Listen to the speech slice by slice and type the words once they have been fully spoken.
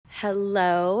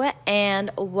Hello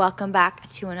and welcome back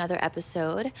to another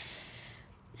episode.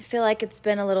 I feel like it's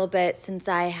been a little bit since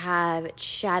I have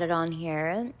chatted on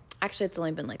here. Actually, it's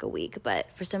only been like a week,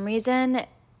 but for some reason,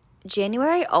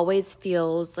 January always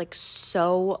feels like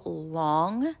so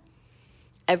long.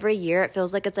 Every year, it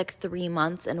feels like it's like 3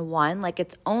 months in one. Like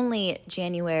it's only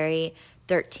January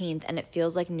 13th, and it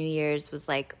feels like New Year's was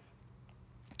like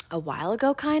a while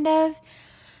ago, kind of.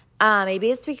 Maybe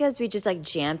it's because we just like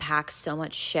jam-pack so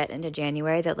much shit into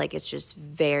January that like it's just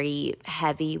very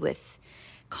heavy with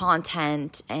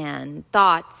content and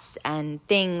thoughts and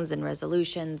things and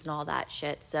resolutions and all that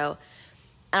shit. So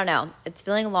I don't know. It's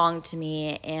feeling long to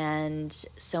me, and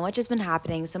so much has been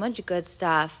happening, so much good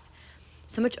stuff,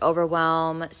 so much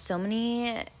overwhelm, so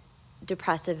many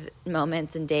depressive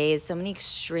moments and days, so many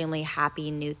extremely happy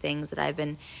new things that I've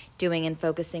been doing and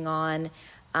focusing on.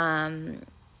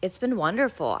 It's been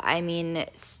wonderful. I mean,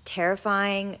 it's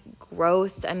terrifying,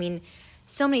 growth. I mean,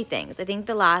 so many things. I think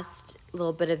the last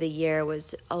little bit of the year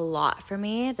was a lot for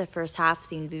me. The first half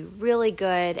seemed to be really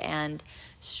good and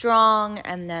strong,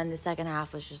 and then the second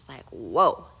half was just like,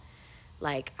 whoa.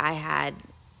 Like, I had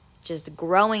just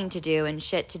growing to do and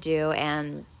shit to do,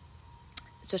 and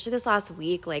especially this last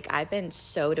week, like, I've been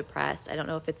so depressed. I don't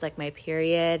know if it's like my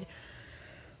period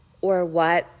or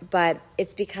what, but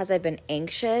it's because I've been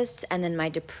anxious, and then my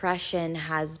depression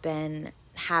has been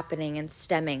happening and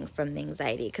stemming from the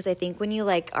anxiety. Because I think when you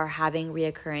like are having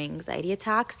reoccurring anxiety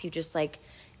attacks, you just like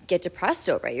get depressed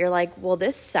over it. You're like, well,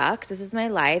 this sucks. This is my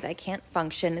life. I can't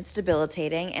function. It's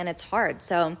debilitating and it's hard.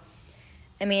 So,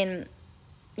 I mean,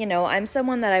 you know, I'm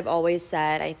someone that I've always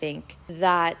said, I think,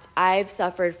 that I've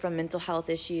suffered from mental health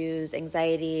issues,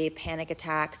 anxiety, panic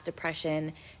attacks,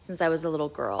 depression since I was a little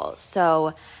girl.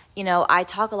 So, you know, I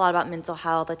talk a lot about mental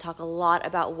health. I talk a lot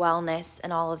about wellness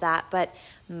and all of that. But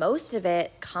most of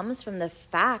it comes from the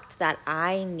fact that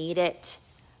I need it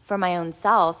for my own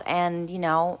self. And, you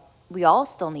know, we all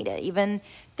still need it. Even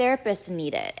therapists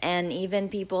need it. And even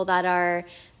people that are,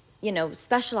 you know,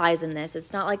 specialize in this.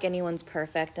 It's not like anyone's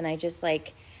perfect. And I just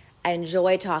like, I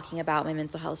enjoy talking about my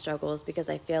mental health struggles because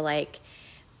I feel like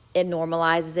it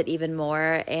normalizes it even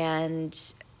more. And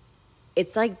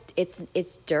it's like,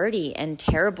 it's dirty and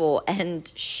terrible and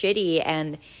shitty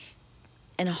and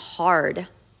hard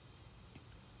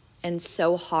and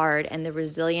so hard. And the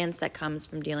resilience that comes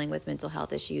from dealing with mental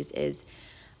health issues is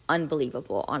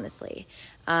unbelievable, honestly.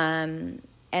 And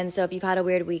so if you've had a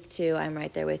weird week too, I'm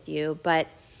right there with you. But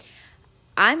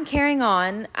I'm carrying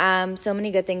on. So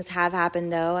many good things have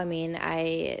happened, though. I mean,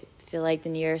 I feel like the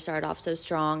new year started off so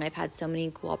strong. I've had so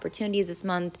many cool opportunities this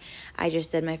month. I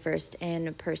just did my first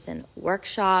in-person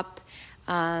workshop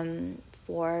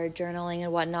for journaling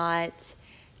and whatnot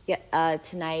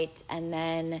tonight. And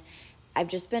then I've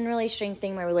just been really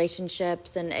strengthening my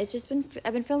relationships. And it's just been,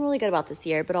 I've been feeling really good about this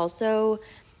year. But also,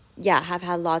 yeah, have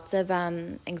had lots of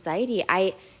anxiety.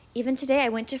 Even today, I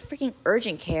went to freaking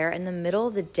urgent care in the middle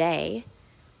of the day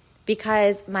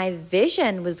because my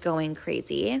vision was going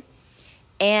crazy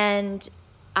and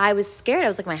I was scared. I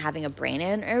was like, am I having a brain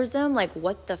aneurysm? Like,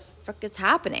 what the frick is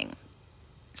happening?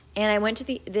 And I went to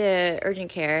the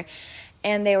urgent care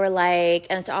and they were like,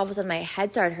 and so all of a sudden my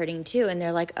head started hurting too. And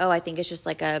they're like, oh, I think it's just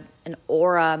like an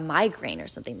aura migraine or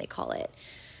something they call it.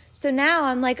 So now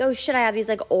I'm like, oh shit, I have these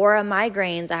like aura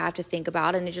migraines I have to think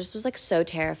about. And it just was like so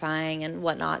terrifying and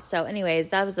whatnot. So anyways,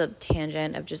 that was a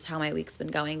tangent of just how my week's been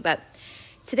going. But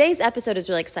today's episode is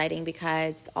really exciting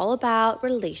because it's all about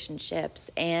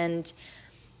relationships. And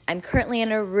I'm currently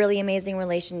in a really amazing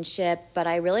relationship, but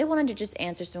I really wanted to just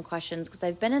answer some questions because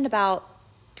I've been in about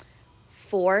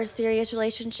 4 serious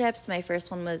relationships. My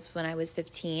first one was when I was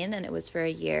 15 and it was for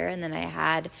a year. And then I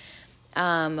had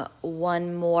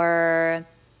one more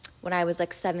when I was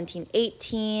like 17,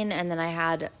 18, and then I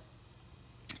had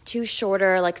 2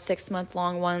 shorter, like 6-month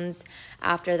long ones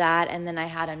after that, and then I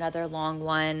had another long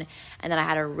one, and then I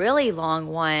had a really long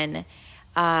one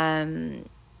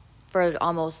for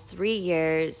almost 3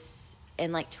 years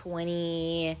in like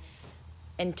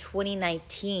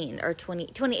 2019 or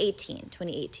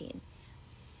 2018.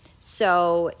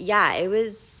 So yeah, it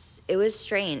was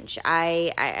strange.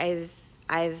 I've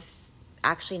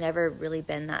actually never really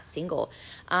been that single.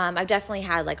 I've definitely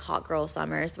had like hot girl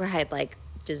summers where I like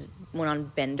just went on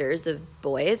benders of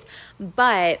boys,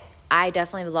 but I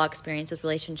definitely have a lot of experience with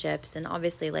relationships and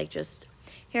obviously like just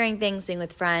hearing things, being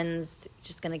with friends,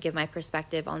 just going to give my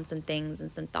perspective on some things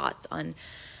and some thoughts on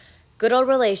good old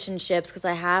relationships because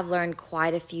I have learned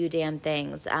quite a few damn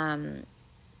things.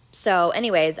 So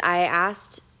anyways, I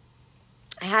asked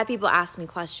I had people ask me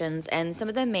questions, and some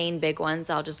of the main big ones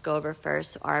I'll just go over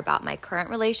first are about my current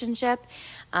relationship.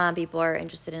 People are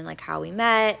interested in like how we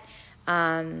met,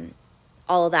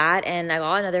 all of that. And I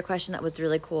got another question that was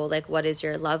really cool, like what is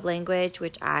your love language,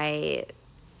 which I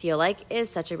feel like is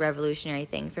such a revolutionary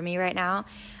thing for me right now.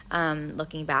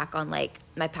 Looking back on like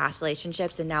my past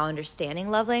relationships and now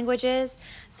understanding love languages.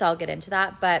 So I'll get into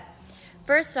that. But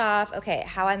first off, okay,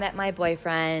 how I met my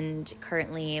boyfriend.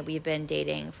 Currently, we've been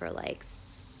dating for like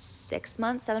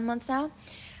 7 months now.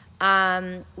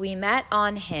 We met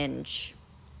on Hinge,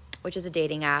 which is a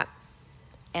dating app,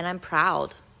 and I'm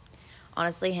proud.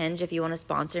 Honestly, Hinge, if you want to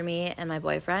sponsor me and my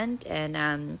boyfriend,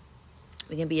 and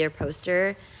we can be your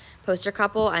poster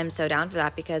couple, I'm so down for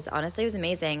that, because honestly, it was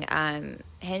amazing.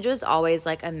 Hinge was always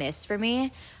like a miss for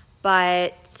me,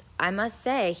 but I must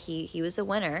say he was a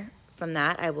winner from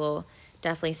that. I will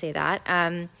definitely say that.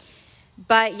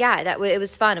 But yeah, it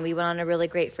was fun. We went on a really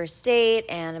great first date,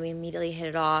 and we immediately hit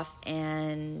it off,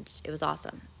 and it was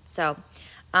awesome. So,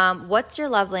 what's your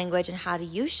love language, and how do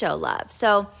you show love?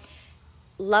 So,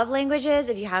 love languages,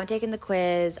 if you haven't taken the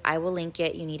quiz, I will link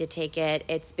it. You need to take it.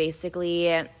 It's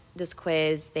basically this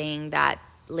quiz thing that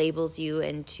labels you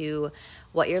into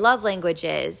what your love language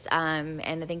is. And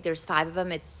I think there's 5 of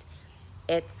them. It's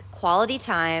quality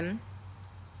time,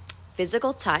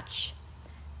 physical touch,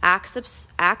 acts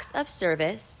of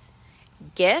service,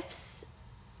 gifts,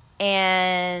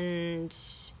 and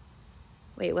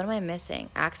wait, what am I missing?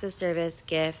 Acts of service,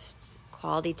 gifts,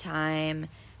 quality time,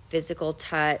 physical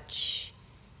touch,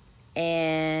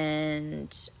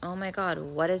 and oh my God,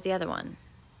 what is the other one?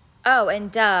 Oh,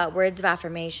 and words of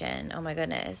affirmation. Oh my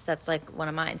goodness, that's like one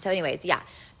of mine. So anyways, yeah,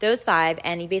 those 5,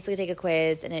 and you basically take a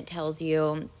quiz, and it tells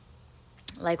you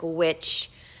like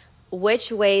which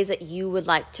ways that you would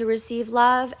like to receive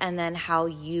love, and then how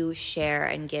you share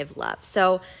and give love.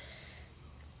 So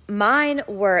my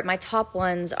top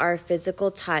ones are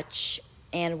physical touch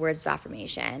and words of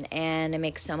affirmation, and it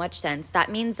makes so much sense.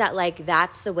 That means that like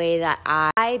that's the way that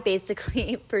I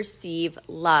basically perceive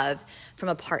love from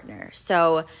a partner.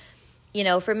 So, you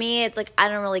know, for me, it's like I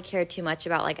don't really care too much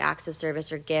about like acts of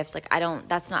service or gifts. Like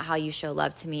that's not how you show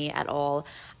love to me at all.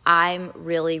 I'm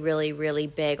really, really, really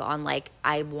big on like,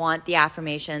 I want the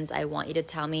affirmations. I want you to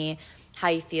tell me how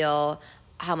you feel,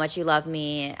 how much you love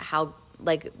me, how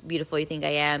like beautiful you think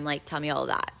I am. Like, tell me all of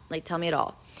that. Like, tell me it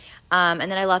all. And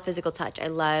then I love physical touch. I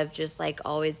love just like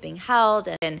always being held,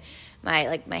 and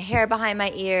my hair behind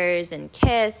my ears, and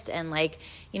kissed, and like,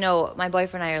 you know, my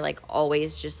boyfriend and I are like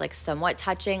always just like somewhat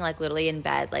touching, like literally in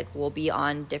bed, like we'll be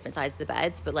on different sides of the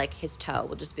beds, but like his toe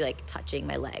will just be like touching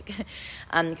my leg,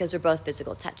 because we're both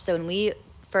physical touch. So when we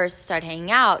first started hanging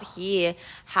out, he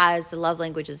has the love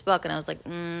languages book, and I was like,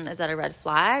 is that a red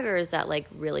flag, or is that like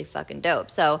really fucking dope?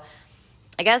 So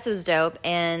I guess it was dope,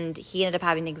 and he ended up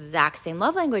having the exact same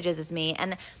love languages as me.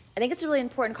 And I think it's a really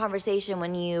important conversation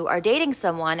when you are dating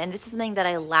someone, and this is something that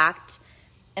I lacked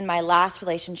in my last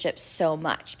relationship so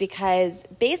much, because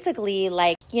basically,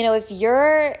 like, you know, if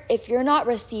you're not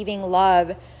receiving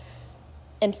love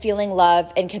and feeling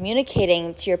love and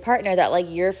communicating to your partner that like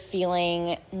you're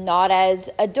feeling not as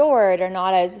adored or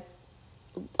not as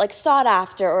like sought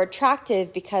after or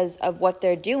attractive because of what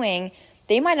they're doing,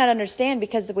 they might not understand,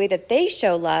 because the way that they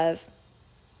show love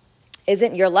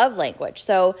isn't your love language.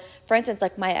 So, for instance,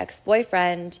 like my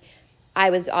ex-boyfriend, I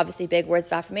was obviously big words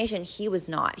of affirmation. He was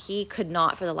not. He could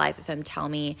not for the life of him tell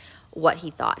me what he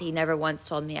thought. He never once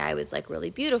told me I was like really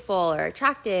beautiful or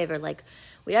attractive or like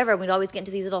whatever. We'd always get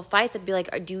into these little fights. I'd be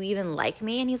like, do you even like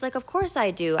me? And he's like, of course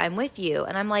I do. I'm with you.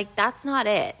 And I'm like, that's not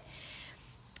it.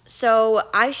 So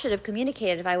I should have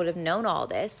communicated if I would have known all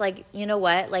this. Like, you know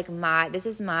what? Like this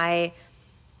is my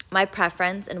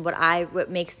preference and what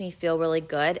makes me feel really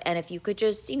good. And if you could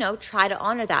just, you know, try to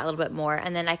honor that a little bit more.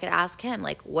 And then I could ask him,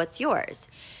 like, what's yours?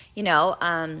 You know,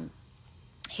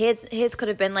 his could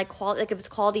have been like quality, like if it's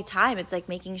quality time, it's like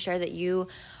making sure that you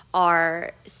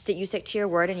stick to your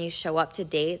word and you show up to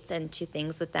dates and to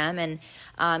things with them.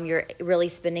 And you're really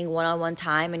spending one-on-one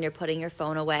time, and you're putting your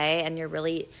phone away, and you're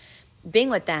really being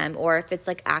with them. Or if it's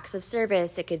like acts of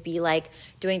service, it could be like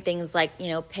doing things like, you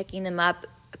know, picking them up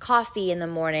coffee in the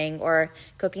morning, or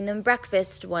cooking them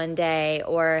breakfast one day,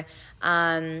 or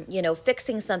you know,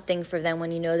 fixing something for them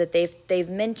when you know that they've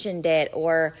mentioned it,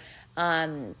 or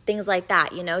things like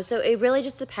that, you know. So it really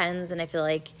just depends, and I feel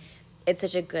like it's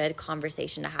such a good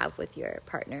conversation to have with your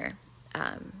partner.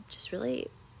 Just really,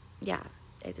 yeah,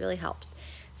 it really helps.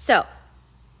 So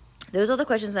those are the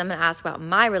questions I'm going to ask about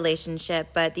my relationship,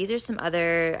 but these are some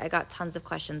other, I got tons of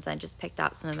questions. I just picked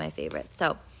out some of my favorites.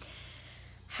 So,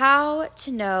 How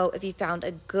to know if you found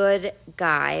a good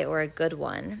guy or a good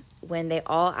one when they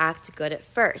all act good at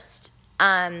first?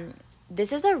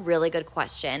 This is a really good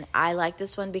question. I like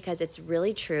this one because it's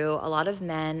really true. A lot of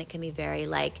men can be very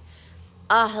like,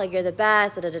 oh, like you're the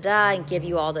best, da da da da, and give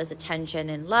you all this attention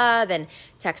and love and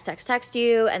text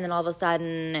you, and then all of a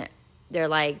sudden they're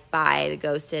like, bye,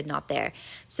 ghosted, not there.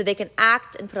 So they can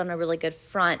act and put on a really good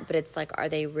front, but it's like, are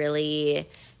they really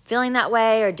feeling that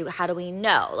way, or how do we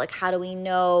know? Like, how do we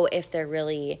know if they're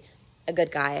really a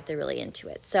good guy, if they're really into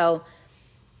it? So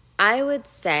I would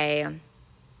say,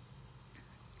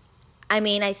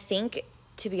 I think,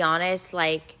 to be honest,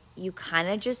 like, you kind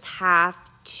of just have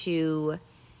to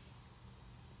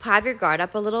have your guard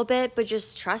up a little bit, but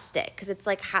just trust it. Because it's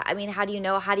like, how do you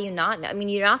know? How do you not know?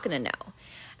 You're not going to know.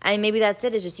 Maybe that's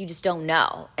it. It's just, you just don't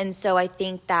know. And so I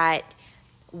think that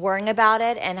worrying about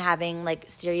it and having like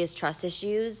serious trust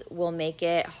issues will make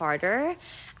it harder.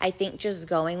 I think just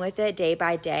going with it day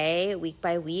by day, week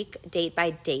by week, date by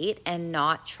date, and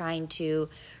not trying to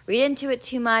read into it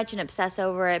too much and obsess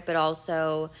over it, but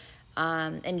also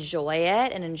enjoy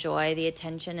it and enjoy the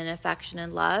attention and affection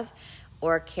and love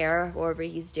or care, whatever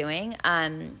he's doing.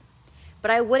 But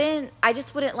I wouldn't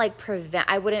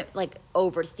like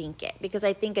overthink it, because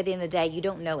I think at the end of the day, you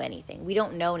don't know anything. We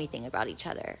don't know anything about each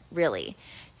other, really.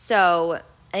 So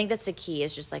I think that's the key,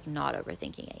 is just like not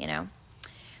overthinking it, you know?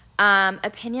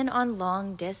 Opinion on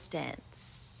long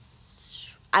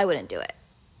distance. I wouldn't do it.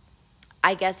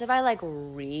 I guess if I like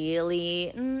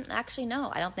really, actually,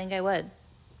 no, I don't think I would.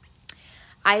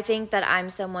 I think that I'm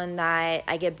someone that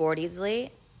I get bored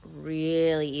easily,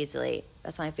 really easily.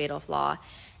 That's my fatal flaw.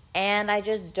 And I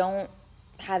just don't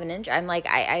have an interest. I'm like,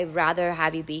 I'd rather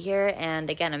have you be here. And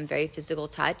again, I'm very physical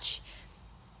touch.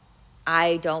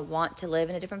 I don't want to live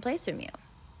in a different place from you.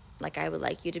 Like, I would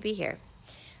like you to be here.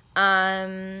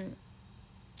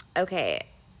 Okay.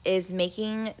 Is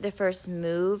making the first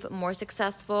move more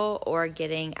successful or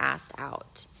getting asked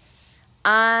out?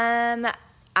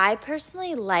 I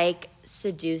personally like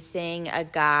seducing a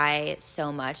guy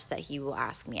so much that he will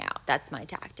ask me out. That's my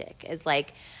tactic, is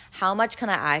like, how much can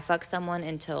I fuck someone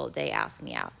until they ask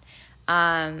me out?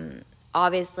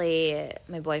 Obviously,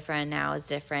 my boyfriend now is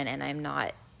different, and I'm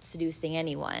not seducing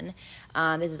anyone.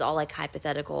 This is all like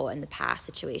hypothetical in the past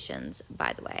situations,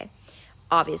 by the way,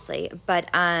 obviously. But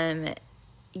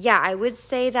yeah, I would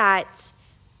say that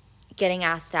getting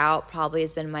asked out probably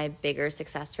has been my bigger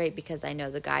success rate, because I know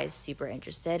the guy is super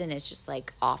interested, and it's just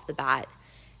like off the bat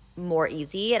more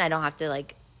easy, and I don't have to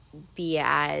like be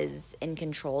as in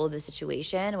control of the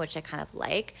situation, which I kind of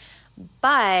like.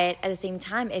 But at the same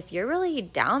time, if you're really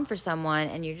down for someone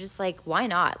and you're just like, why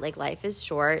not? Like, life is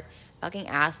short. Fucking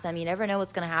ask them. You never know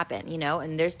what's going to happen, you know?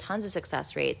 And there's tons of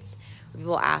success rates where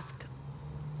people ask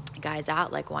guys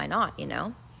out, like, why not, you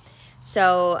know?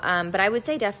 So, but I would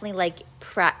say definitely like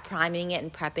priming it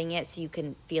and prepping it so you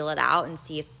can feel it out and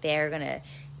see if they're going to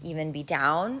even be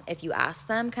down if you ask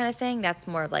them, kind of thing. That's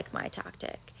more of like my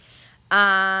tactic.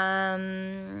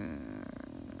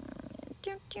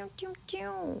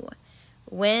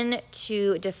 When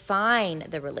to define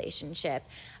the relationship.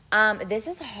 This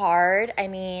is hard.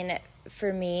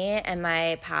 For me and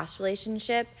my past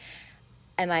relationship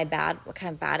and my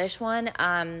kind of baddish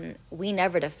one, we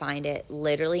never defined it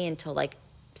literally until like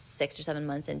 6 or 7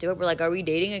 months into it. We're like, are we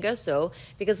dating? I guess so,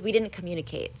 because we didn't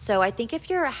communicate. So I think if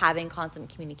you're having constant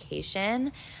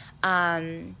communication,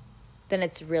 then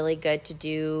it's really good to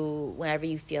do whenever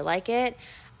you feel like it.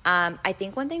 I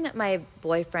think one thing that my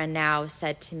boyfriend now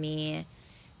said to me,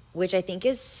 which I think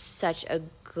is such a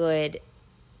good,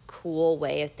 cool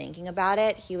way of thinking about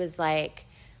it, he was like,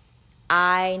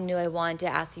 I knew I wanted to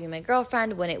ask you to be my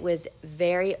girlfriend when it was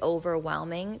very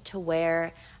overwhelming to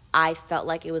where I felt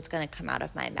like it was going to come out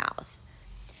of my mouth.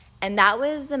 And that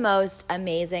was the most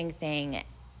amazing thing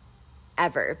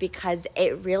ever, because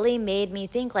it really made me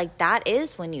think, like, that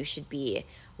is when you should be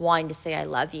wanting to say I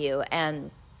love you,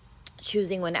 and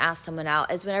choosing when to ask someone out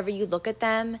is whenever you look at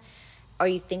them or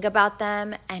you think about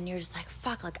them and you're just like,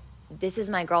 fuck, like, this is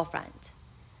my girlfriend.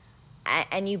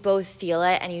 And you both feel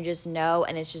it and you just know,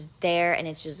 and it's just there and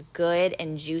it's just good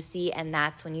and juicy, and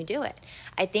that's when you do it.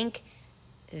 I think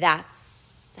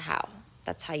that's how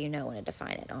you know when to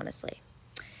define it, honestly.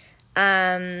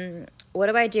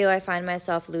 What do? I find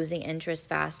myself losing interest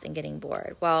fast and getting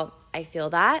bored. Well, I feel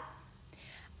that.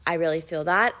 I really feel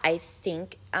that. I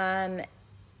think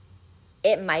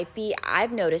it might be,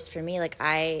 I've noticed for me, like,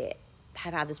 I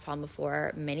have had this problem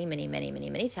before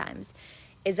many times,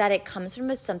 is that it comes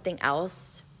from something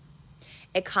else.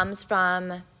 It comes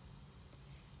from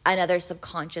another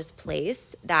subconscious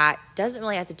place that doesn't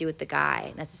really have to do with the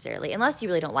guy necessarily, unless you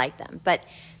really don't like them. But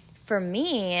For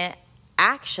me,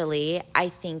 actually, I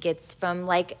think it's from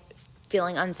like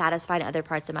feeling unsatisfied in other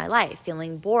parts of my life,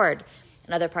 feeling bored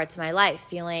in other parts of my life,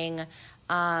 feeling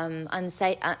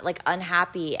like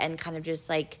unhappy and kind of just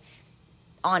like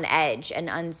on edge and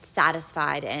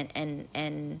unsatisfied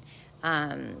and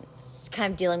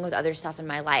kind of dealing with other stuff in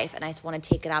my life. And I just want to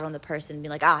take it out on the person and be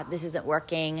like, this isn't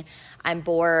working. I'm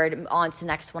bored. On to the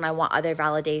next one. I want other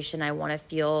validation. I want to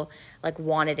feel like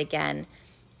wanted again.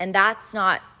 And that's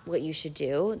not what you should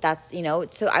do. That's,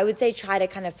 so I would say try to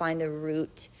kind of find the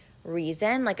root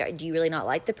reason. Like, do you really not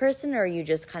like the person, or are you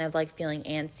just kind of like feeling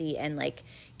antsy and like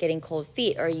getting cold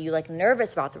feet? Or are you like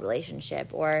nervous about the relationship?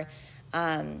 Or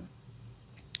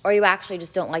you actually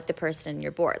just don't like the person and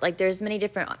you're bored? Like, there's many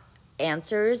different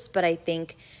answers, but I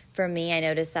think for me, I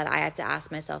noticed that I have to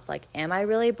ask myself, like, am I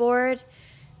really bored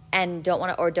and don't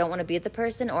want to be with the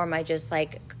person, or am I just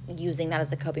like using that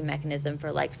as a coping mechanism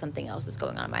for like something else is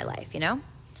going on in my life,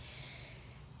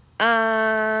 How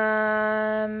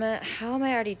am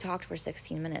I already talked for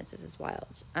 16 minutes? This is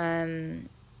wild.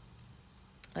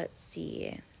 Let's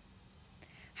see.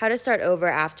 How to start over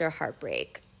after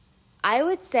heartbreak. I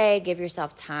would say give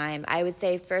yourself time. I would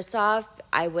say, first off,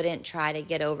 I wouldn't try to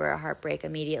get over a heartbreak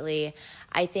immediately.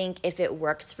 I think if it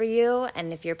works for you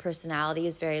and if your personality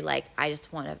is very like, I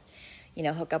just want to,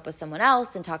 hook up with someone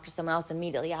else and talk to someone else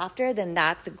immediately after, then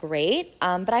that's great.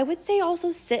 But I would say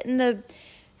also sit in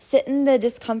the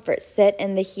discomfort, sit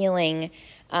in the healing,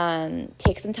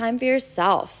 take some time for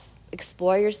yourself,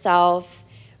 explore yourself,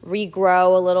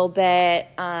 regrow a little bit.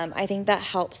 I think that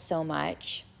helps so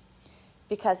much.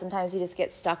 Because sometimes we just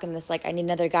get stuck in this, like, I need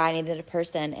another guy, I need another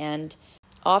person. And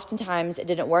oftentimes it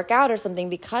didn't work out or something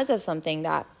because of something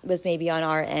that was maybe on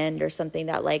our end or something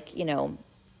that, like,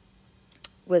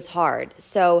 was hard.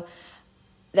 So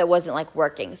that wasn't, like,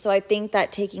 working. So I think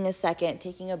that taking a second,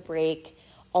 taking a break,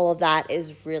 all of that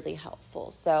is really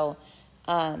helpful. So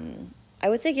I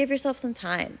would say give yourself some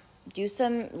time.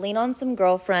 Lean on some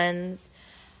girlfriends,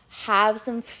 have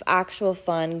some actual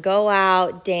fun, go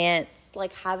out, dance,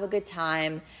 like have a good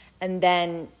time, and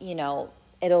then,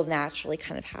 it'll naturally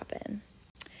kind of happen.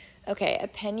 Okay,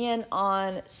 opinion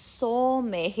on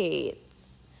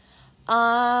soulmates.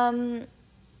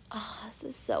 This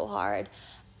is so hard.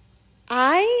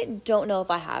 I don't know if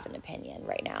I have an opinion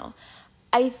right now.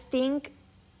 I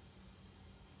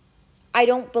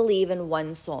don't believe in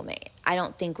one soulmate. I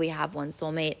don't think we have one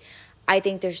soulmate. I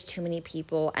think there's too many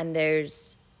people, and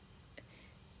there's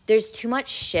too much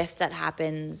shift that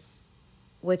happens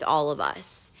with all of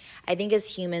us. I think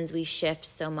as humans, we shift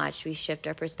so much. We shift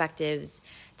our perspectives,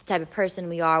 the type of person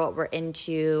we are, what we're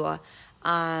into,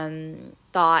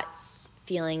 thoughts,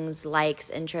 feelings, likes,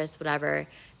 interests, whatever,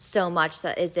 so much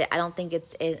that I don't think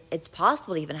it's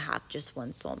possible to even have just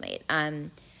one soulmate.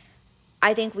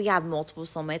 I think we have multiple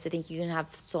soulmates. I think you can have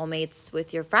soulmates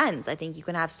with your friends. I think you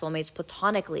can have soulmates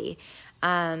platonically.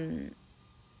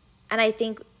 And I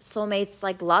think soulmates,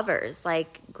 like lovers,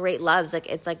 like great loves, like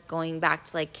it's like going back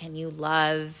to like, can you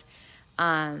love,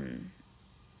 more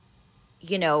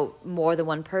than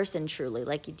one person truly?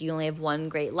 Like, do you only have one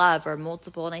great love or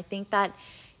multiple? And I think that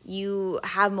you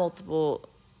have multiple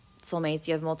soulmates,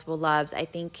 you have multiple loves. I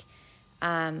think,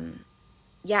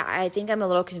 I think I'm a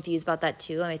little confused about that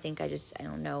too. I think I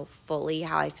don't know fully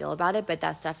how I feel about it, but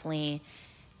that's definitely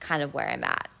kind of where I'm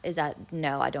at, is that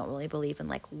no, I don't really believe in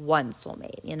like one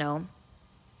soulmate,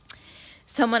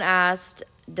 Someone asked,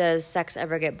 does sex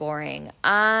ever get boring?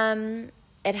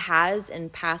 It has in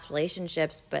past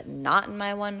relationships, but not in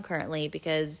my one currently,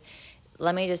 because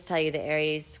let me just tell you, the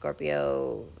Aries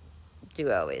Scorpio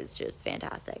duo is just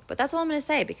fantastic. But that's all I'm going to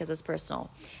say, because it's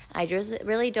personal. I just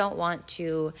really don't want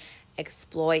to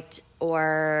exploit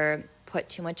or put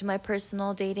too much of my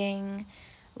personal dating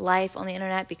life on the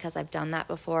internet, because I've done that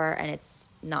before and it's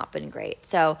not been great.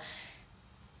 So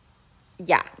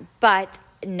yeah, but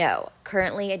no,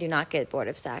 currently I do not get bored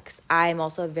of sex. I'm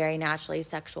also a very naturally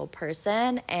sexual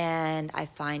person, and I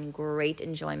find great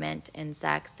enjoyment in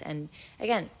sex. And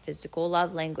again, physical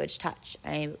love language, touch.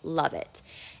 I love it.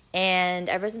 And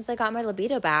ever since I got my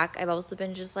libido back, I've also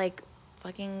been just like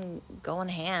fucking going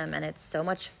ham, and it's so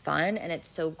much fun, and it's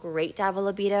so great to have a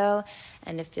libido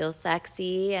and to feel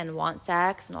sexy and want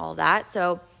sex and all that.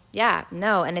 So yeah,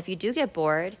 no. And if you do get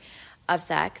bored of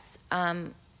sex,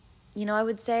 I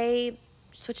would say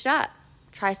switch it up,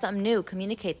 try something new,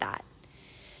 communicate that.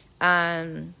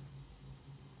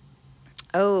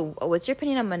 What's your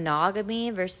opinion on monogamy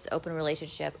versus open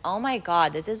relationship? Oh my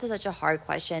God, this is such a hard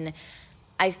question.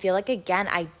 I feel like, again,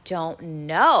 I don't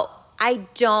know.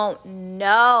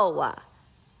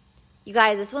 You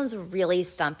guys, this one's really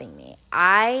stumping me.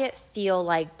 I feel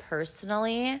like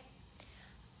personally,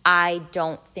 I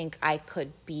don't think I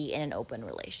could be in an open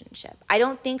relationship. I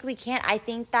don't think we can. I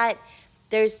think that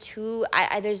there's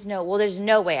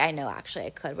no way I know actually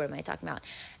I could. What am I talking about?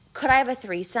 Could I have a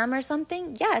threesome or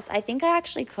something? Yes, I think I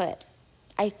actually could.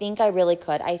 I think I really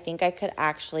could. I think I could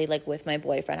actually, like, with my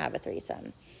boyfriend have a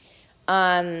threesome.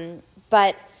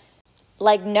 But,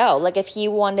 like, no. Like, if he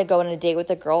wanted to go on a date with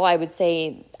a girl, I would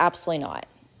say absolutely not.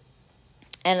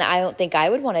 And I don't think I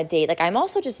would want to date. Like, I'm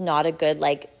also just not a good,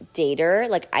 like, dater.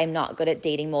 Like, I'm not good at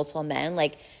dating multiple men.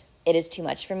 Like, it is too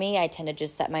much for me. I tend to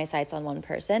just set my sights on one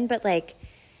person. But, like,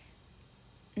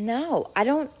 no, I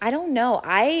don't know.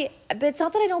 But it's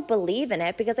not that I don't believe in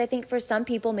it, because I think for some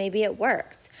people maybe it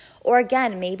works. Or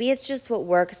again, maybe it's just what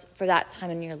works for that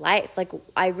time in your life. Like,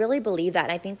 I really believe that.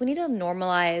 And I think we need to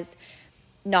normalize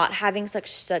not having such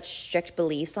strict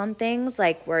beliefs on things,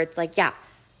 like where it's like, yeah,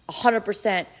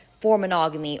 100% for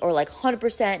monogamy, or like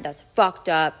 100% that's fucked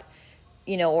up,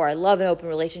 you know, or I love an open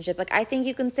relationship. Like, I think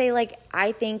you can say, like,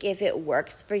 I think if it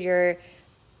works for your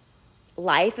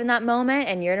life in that moment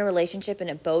and you're in a relationship and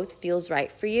it both feels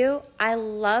right for you, I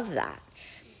love that.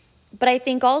 But I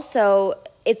think also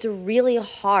it's really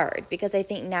hard, because I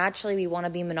think naturally we want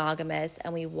to be monogamous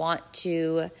and we want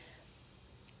to,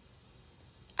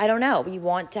 we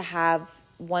want to have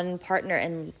one partner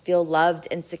and feel loved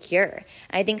and secure.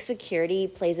 And I think security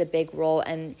plays a big role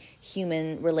in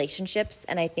human relationships.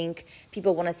 And I think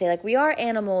people want to say, like, we are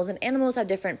animals and animals have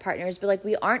different partners, but, like,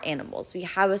 we aren't animals. We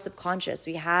have a subconscious.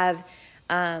 We have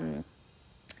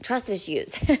trust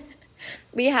issues.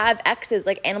 We have exes.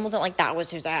 Like, animals aren't like, that was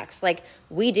his ex. Like,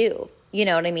 we do. You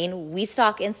know what I mean? We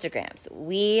stalk Instagrams.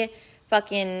 We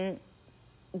fucking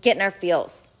get in our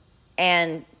feels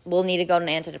and we'll need to go to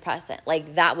an antidepressant.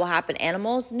 Like, that will happen.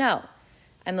 Animals, no.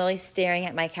 I'm really staring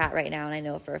at my cat right now, and I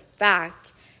know for a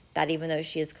fact that even though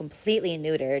she is completely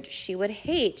neutered, she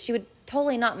would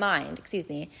totally not mind,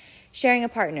 sharing a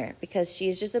partner, because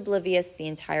she's just oblivious to the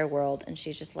entire world, and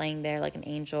she's just laying there like an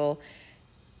angel,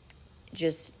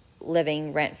 just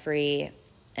living rent-free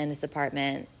in this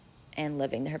apartment and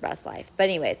living her best life. But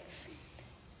anyways,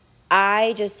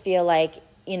 I just feel like,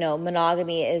 you know,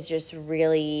 monogamy is just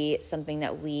really something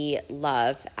that we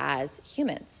love as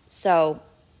humans. So,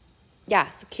 yeah,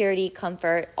 security,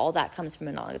 comfort, all that comes from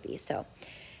monogamy. So,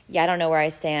 yeah, I don't know where I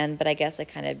stand, but I guess I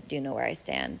kind of do know where I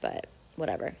stand, but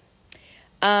whatever.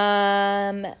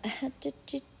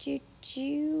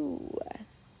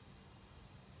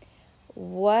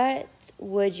 What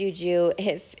would you do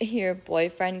if your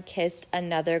boyfriend kissed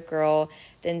another girl,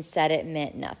 then said it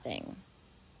meant nothing?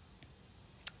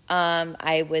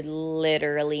 I would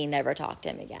literally never talk to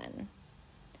him again.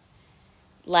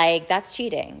 Like, that's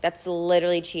cheating. That's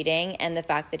literally cheating. And the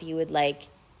fact that he would, like,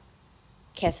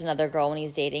 kiss another girl when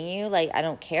he's dating you, like, I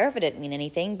don't care if it didn't mean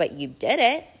anything, but you did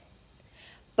it.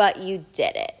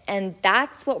 And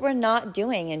that's what we're not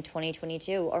doing in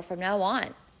 2022 or from now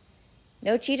on.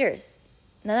 No cheaters.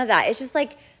 None of that. It's just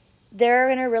like, they're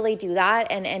going to really do that.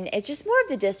 And it's just more of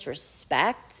the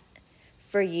disrespect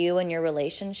for you and your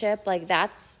relationship. Like,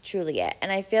 that's truly it.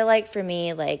 And I feel like for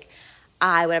me, like,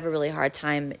 I would have a really hard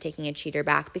time taking a cheater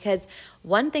back, because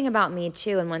one thing about me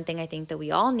too, and one thing I think that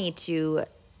we all need to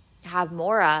have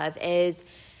more of, is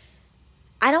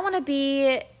I don't want to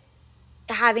be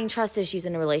having trust issues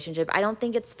in a relationship. I don't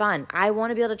think it's fun. I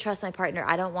want to be able to trust my partner.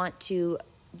 I don't want to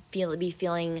be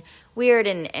feeling weird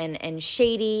and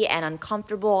shady and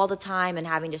uncomfortable all the time and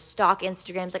having to stalk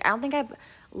Instagrams. Like, I don't think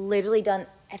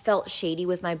I felt shady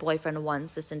with my boyfriend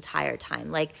once this entire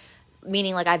time. Like,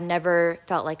 meaning, like, I've never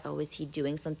felt like, oh, is he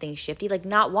doing something shifty? Like,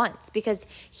 not once, because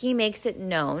he makes it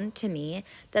known to me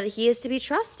that he is to be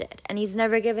trusted, and he's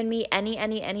never given me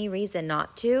any reason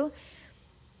not to,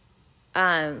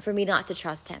 for me not to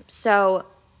trust him. So,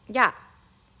 yeah.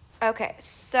 Okay,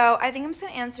 so I think I'm just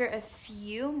going to answer a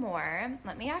few more.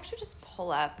 Let me actually just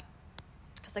pull up,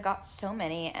 because I got so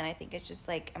many, and I think it's just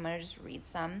like, I'm going to just read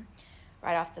some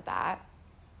right off the bat.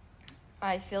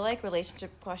 I feel like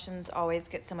relationship questions always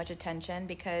get so much attention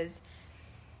because,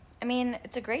 I mean,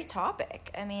 it's a great topic.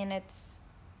 I mean, it's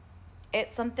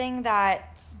something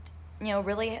that, you know,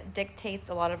 really dictates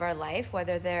a lot of our life,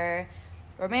 whether they're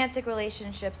romantic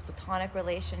relationships, platonic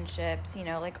relationships, you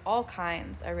know, like all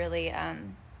kinds are really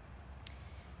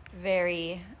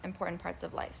very important parts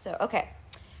of life. So, okay.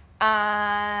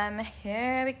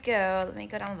 Here we go. Let me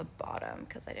go down to the bottom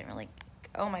because I didn't really,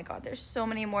 oh my God, there's so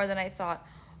many more than I thought.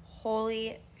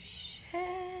 Holy shit.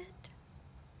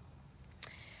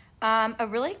 A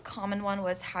really common one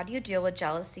was, how do you deal with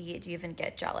jealousy? Do you even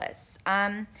get jealous?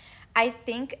 I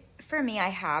think for me, I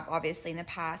have obviously in the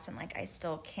past, and like I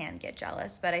still can get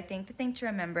jealous, but I think the thing to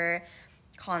remember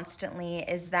constantly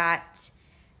is that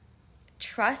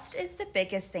trust is the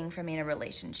biggest thing for me in a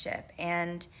relationship.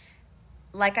 And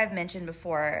like I've mentioned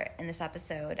before in this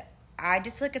episode, I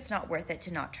just feel like it's not worth it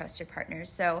to not trust your partner.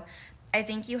 So I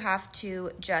think you have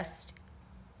to just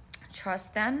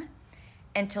trust them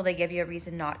until they give you a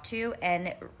reason not to,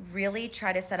 and really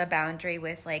try to set a boundary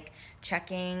with like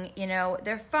checking,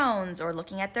 their phones or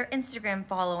looking at their Instagram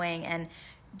following, and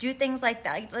do things like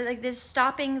that. Like there's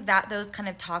stopping those kind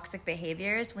of toxic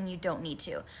behaviors when you don't need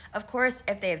to. Of course,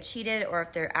 if they have cheated or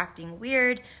if they're acting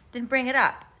weird, then bring it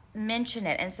up. Mention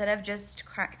it instead of just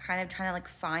kind of trying to like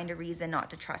find a reason not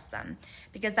to trust them,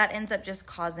 because that ends up just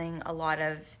causing a lot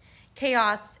of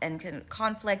chaos and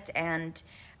conflict. And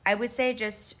I would say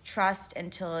just trust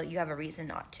until you have a reason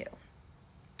not to,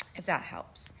 if that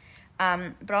helps.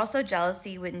 But also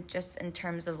jealousy, when just in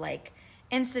terms of like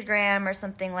Instagram or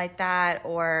something like that,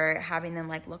 or having them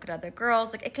like look at other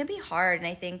girls, like it can be hard. And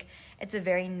I think it's a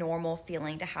very normal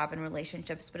feeling to have in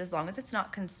relationships, but as long as it's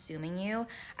not consuming you,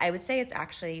 I would say it's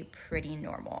actually pretty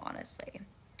normal, honestly.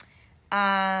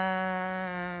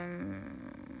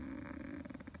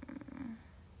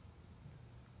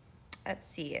 Let's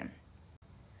see.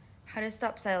 How to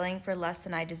stop settling for less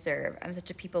than I deserve. I'm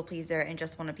such a people pleaser and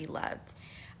just want to be loved.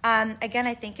 Again,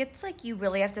 I think it's like you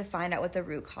really have to find out what the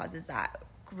root cause of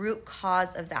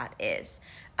that is.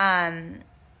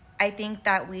 I think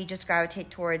that we just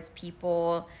gravitate towards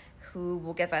people who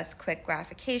will give us quick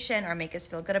gratification or make us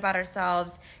feel good about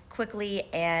ourselves quickly,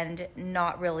 and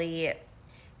not really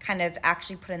kind of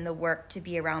actually put in the work to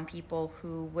be around people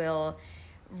who will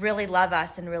really love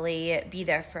us and really be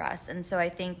there for us. And so I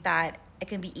think that it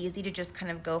can be easy to just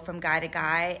kind of go from guy to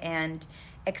guy and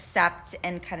accept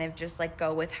and kind of just like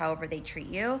go with however they treat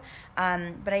you.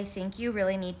 But I think you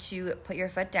really need to put your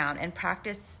foot down and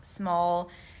practice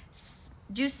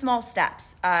do small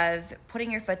steps of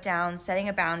putting your foot down, setting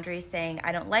a boundary, saying,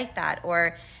 I don't like that,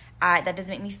 or that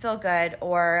doesn't make me feel good,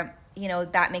 or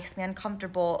that makes me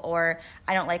uncomfortable, or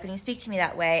I don't like when you speak to me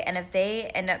that way. And if they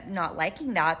end up not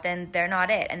liking that, then they're not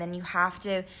it. And then you have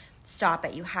to stop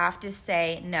it. You have to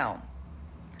say, no,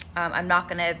 I'm not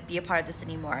going to be a part of this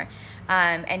anymore.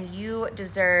 And you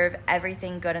deserve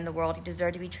everything good in the world. You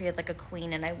deserve to be treated like a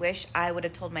queen. And I wish I would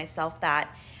have told myself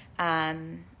that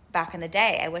back in the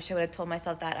day. I wish I would have told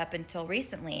myself that up until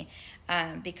recently.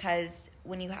 Because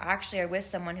when you actually are with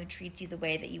someone who treats you the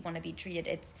way that you want to be treated,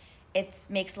 it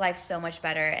makes life so much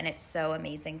better, and it's so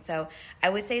amazing. So I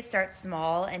would say start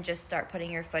small and just start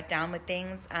putting your foot down with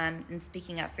things, and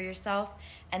speaking up for yourself.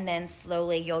 And then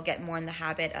slowly you'll get more in the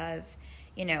habit of,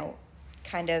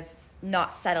 kind of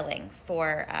not settling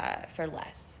for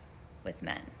less with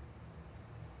men.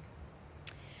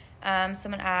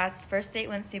 Someone asked, first date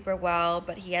went super well,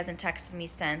 but he hasn't texted me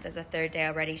since. As a third day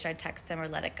already, should I text him or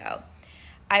let it go?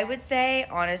 I would say,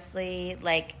 honestly,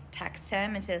 like, text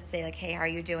him and to say, like, hey, how are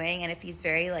you doing? And if he's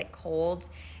very, like, cold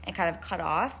and kind of cut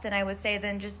off, then I would say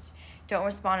then just don't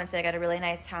respond and say, I got a really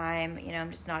nice time, I'm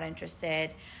just not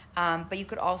interested. But you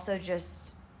could also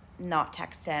just not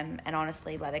text him and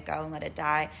honestly let it go and let it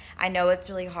die. I know it's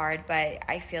really hard, but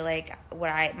I feel like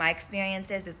my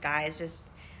experience is guys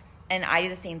just, and I do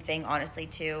the same thing, honestly,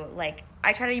 too. Like,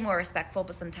 I try to be more respectful,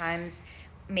 but sometimes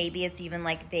maybe it's even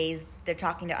like they're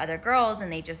talking to other girls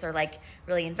and they just are like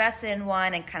really invested in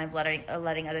one and kind of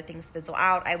letting other things fizzle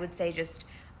out. I would say just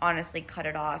honestly cut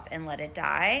it off and let it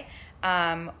die,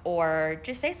 or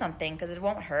just say something, because it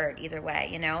won't hurt either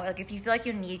way. Like, if you feel like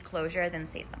you need closure, then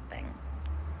say something.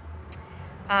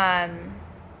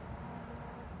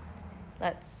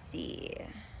 Let's see.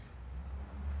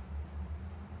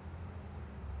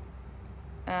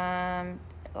 A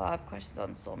lot of questions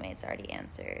on soulmates already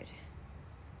answered.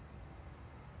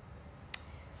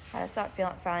 How to stop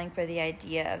falling for the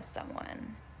idea of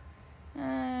someone.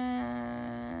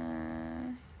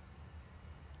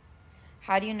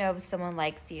 How do you know if someone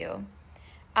likes you?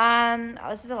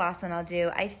 This is the last one I'll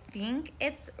do. I think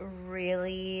it's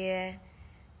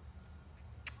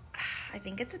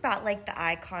about like the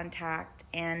eye contact,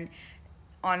 and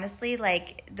honestly,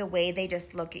 like the way they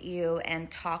just look at you and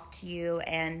talk to you,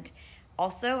 and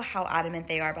also how adamant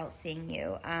they are about seeing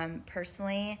you.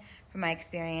 Personally, from my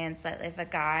experience, that if a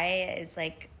guy is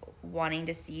like wanting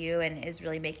to see you and is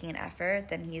really making an effort,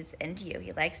 then he's into you,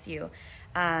 he likes you.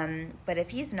 But if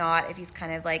he's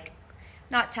kind of like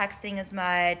not texting as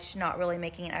much, not really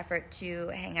making an effort to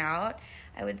hang out,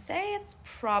 I would say it's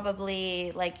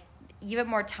probably like give it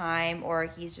more time, or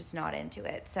he's just not into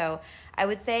it. So I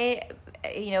would say,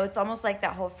 it's almost like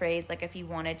that whole phrase, like if he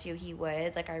wanted to, he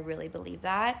would. Like, I really believe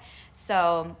that.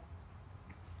 So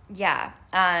yeah.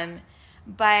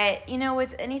 But,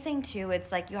 with anything too,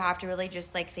 it's like you have to really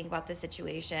just like think about the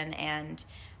situation and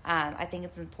I think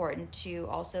it's important to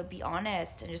also be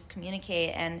honest and just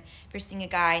communicate. And if you're seeing a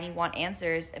guy and you want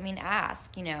answers, I mean,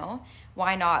 ask,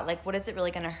 why not? Like, what is it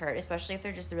really going to hurt? Especially if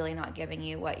they're just really not giving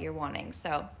you what you're wanting.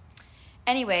 So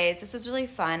anyways, this was really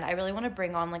fun. I really want to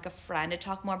bring on like a friend to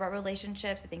talk more about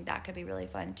relationships. I think that could be really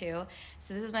fun too.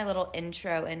 So this is my little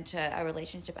intro into a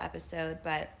relationship episode,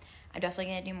 but I'm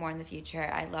definitely going to do more in the future.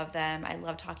 I love them. I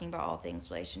love talking about all things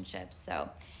relationships. So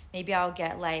maybe I'll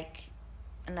get like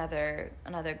another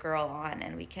girl on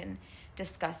and we can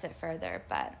discuss it further.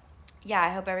 But yeah, I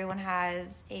hope everyone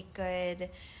has a good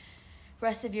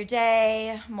rest of your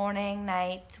day, morning,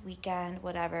 night, weekend,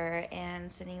 whatever,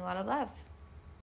 and sending you a lot of love.